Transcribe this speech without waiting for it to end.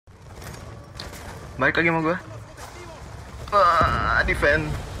Balik lagi sama gue.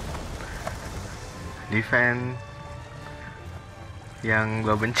 Defend yang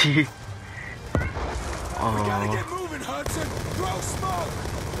gue benci. Oh.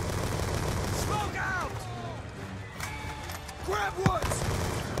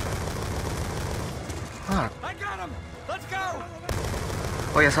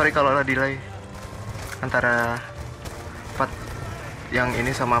 Oh ya, sorry kalau ada delay antara part yang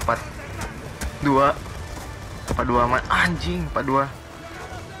ini sama part 2. Part 2 sama anjing, part 2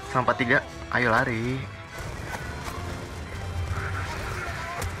 sama part 3. Ayo lari.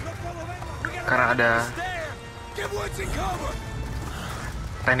 Karena ada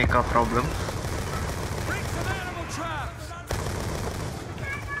technical problem.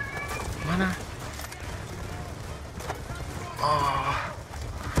 Mana? Oh,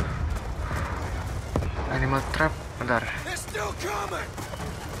 animal trap. Bentar.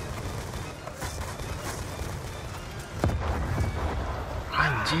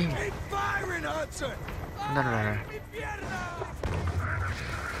 Anjing. Bentar.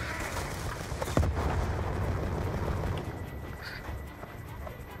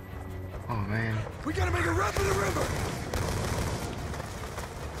 Oh man. We gotta make a run for the river.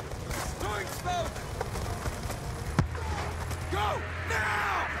 Throwing smoke. Go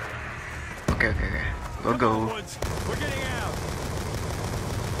now. Okay. Go. We're getting out.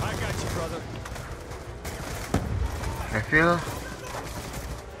 I got you, brother. Refill.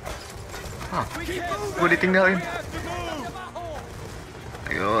 Ah, gue ditinggalin.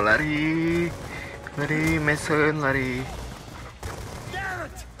 Ayo lari, Mason, lari.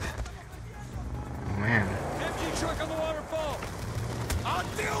 Man.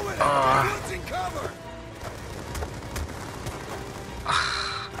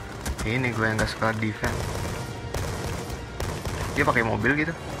 Ini gue yang gak suka defense. Dia pakai mobil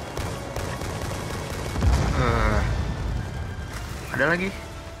gitu. Ada lagi.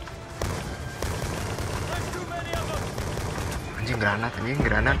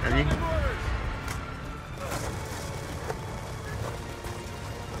 Granat anjing.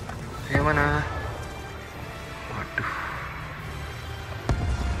 Yang mana? Waduh.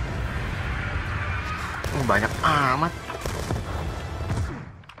 Banyak amat.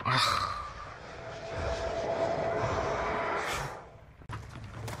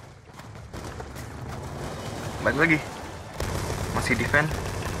 Balik lagi. Masih defend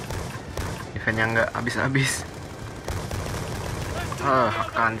yang nggak habis-habis.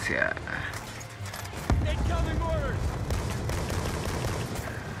 Kan sih ya.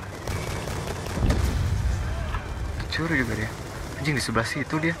 Curi juga dia. Anjing di sebelah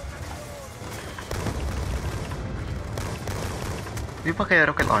situ dia. Dia pakai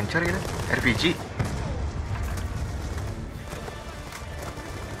rocket launcher gitu, RPG.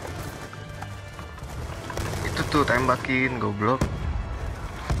 Itu tuh tembakin, goblok.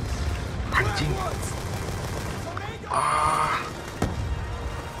 Anjing.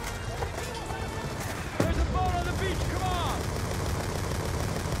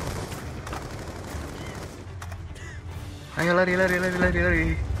 Ayo lari. I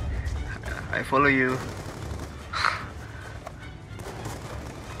follow you.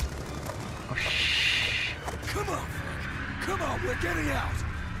 Oh shh. Come on, we're getting out.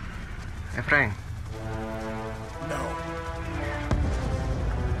 Hey Frank. No.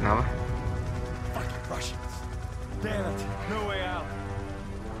 Kenapa? Fucking Russians. Damn it, no way out.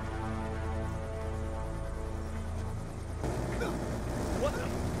 What the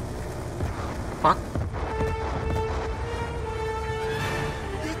fuck?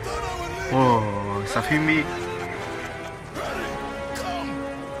 Oh, Safimi.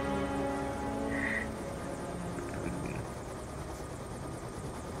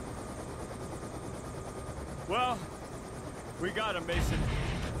 Well, we got him, Mason.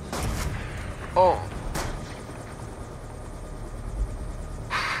 Oh.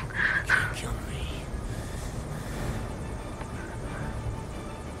 Kill me.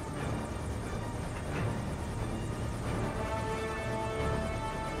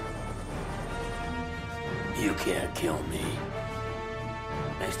 You can't kill me.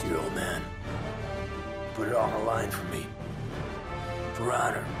 Next to your old man. Put it on the line for me. For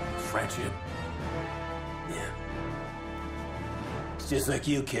honor, friendship. Yeah. It's just like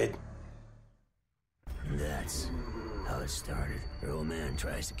you, kid. That's how it started. Your old man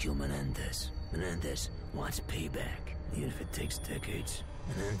tries to kill Menendez. Menendez wants payback, even if it takes decades.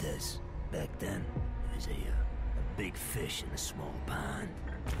 Menendez, back then, was a big fish in a small pond.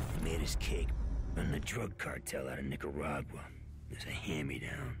 He made his cake. Running a drug cartel out of Nicaragua. There's a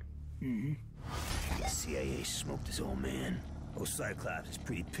hand-me-down. The CIA smoked his old man. Old Cyclops is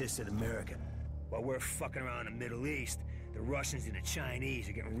pretty pissed at America. While we're fucking around the Middle East, the Russians and the Chinese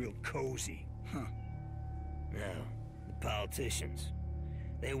are getting real cozy. Huh. Now, the politicians,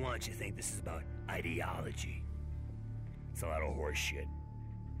 they want you to think this is about ideology. It's a lot of horse shit.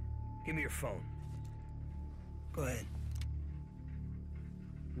 Give me your phone. Go ahead.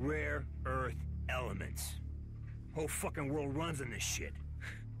 Rare earth elements. Whole fucking world runs on this shit.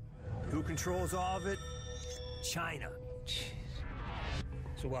 Who controls all of it? China. Jeez.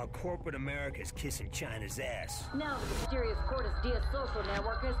 So while corporate America is kissing China's ass, Now the mysterious Cortes Diaz social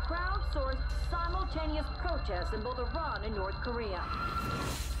network has crowdsourced simultaneous protests in both Iran and North Korea.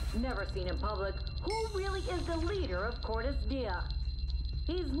 Never seen in public, who really is the leader of Cortes Diaz?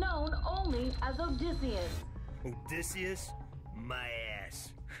 He's known only as Odysseus. Odysseus, my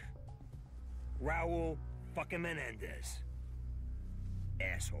ass. Raul fucking Menendez.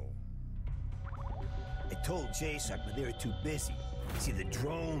 Asshole. I told JSOC, but they were too busy. See, the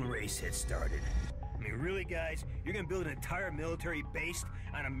drone race had started. I mean, really, guys? You're gonna build an entire military based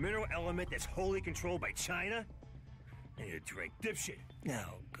on a mineral element that's wholly controlled by China? I need a drink. Dipshit.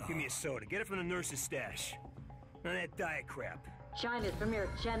 No, God. Give me a soda. Get it from the nurse's stash. None of that diet crap. China's Premier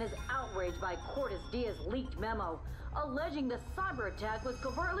Chen is outraged by Cortes Diaz's leaked memo, alleging the cyber attack was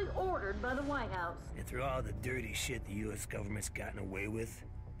covertly ordered by the White House. And through all the dirty shit the U.S. government's gotten away with,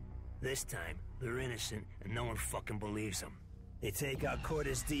 this time, they're innocent and no one fucking believes them. They take out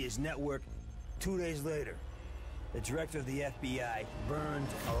Cortes Diaz's network 2 days later. The director of the FBI burned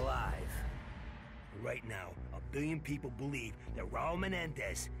alive. Right now, 1 billion people believe that Raul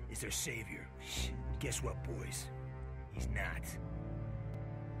Menendez is their savior. Guess what, boys? He's not.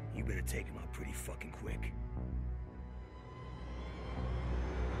 You better take him out pretty fucking quick.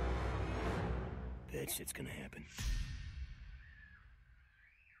 That shit's gonna happen.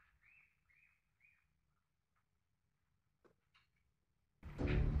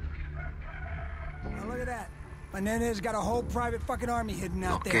 Now look at that. Menendez got a whole private fucking army hidden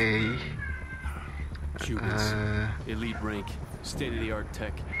out there. Oke. Cubans, elite rank, state-of-the-art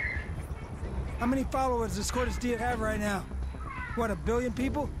tech. How many followers does Cortes Diaz have right now? What, 1 billion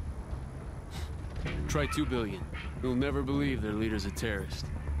people? Try 2 billion. You'll never believe their leader's a terrorist.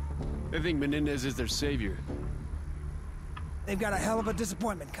 They think Menendez is their savior. They've got a hell of a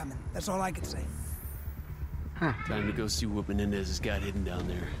disappointment coming. That's all I can say. Time to go see what Menendez has got hidden down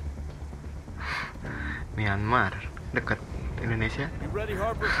there. Myanmar, dekat Indonesia. You ready,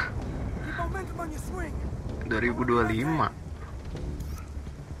 Harper? Keep momentum on your swing. 2025.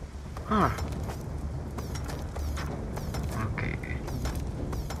 Hah. Oke.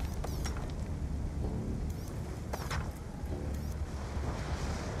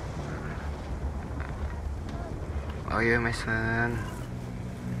 Oh iya, Mason.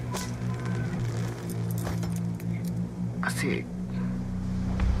 Asik.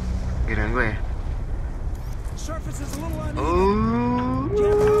 Giliran gue ya. Surface is a little uneven. Oh.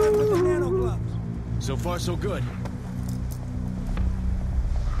 Jam hard with the nano gloves. So far, so good.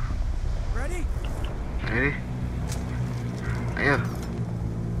 Ready? Ready? Ayo.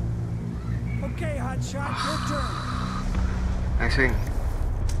 Okay, hotshot, your turn. Nice swing.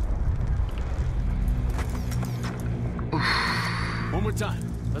 One more time.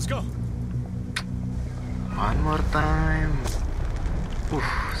 Let's go. One more time.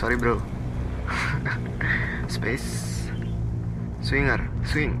 Sorry bro. Space. Swinger.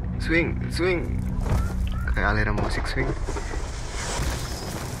 Swing. Swing. Swing. Kayak aliran musik swing. You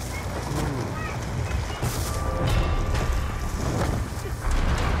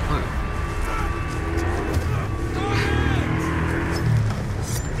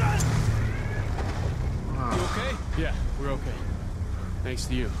okay? Yeah, we're okay. Thanks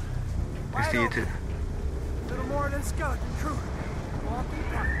to you. Nice to you too. Little more than skeleton crew. Walking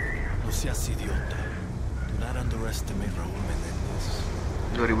park. No seas idiota. Do not underestimate Raul Menendez.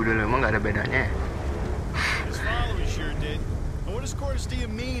 2025 emang gak ada bedanya ya? His followers sure did. And what does Cortes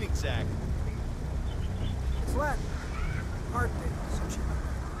Diaz mean exactly? It's Latin. Heartbeat, some shit like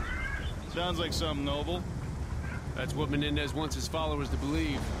that. Sounds like something noble. That's what Menendez wants his followers to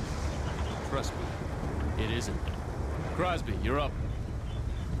believe. Trust me, it isn't. Crosby, you're up.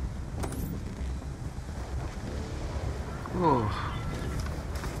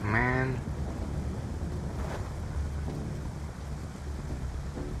 Man.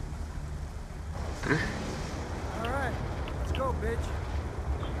 Terus? Alright, let's go, bitch.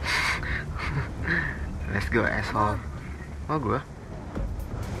 Let's go, asshole. Oh, gua.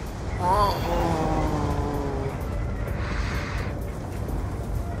 Oh.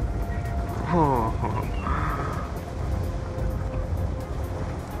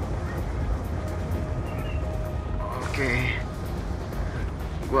 Oke.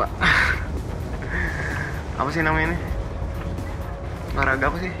 Gua Apa sih namanya ini? Olahraga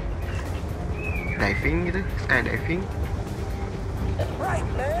apa sih? Diving gitu, skydiving. Right,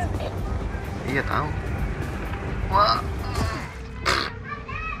 man. Iya tahu. Wah,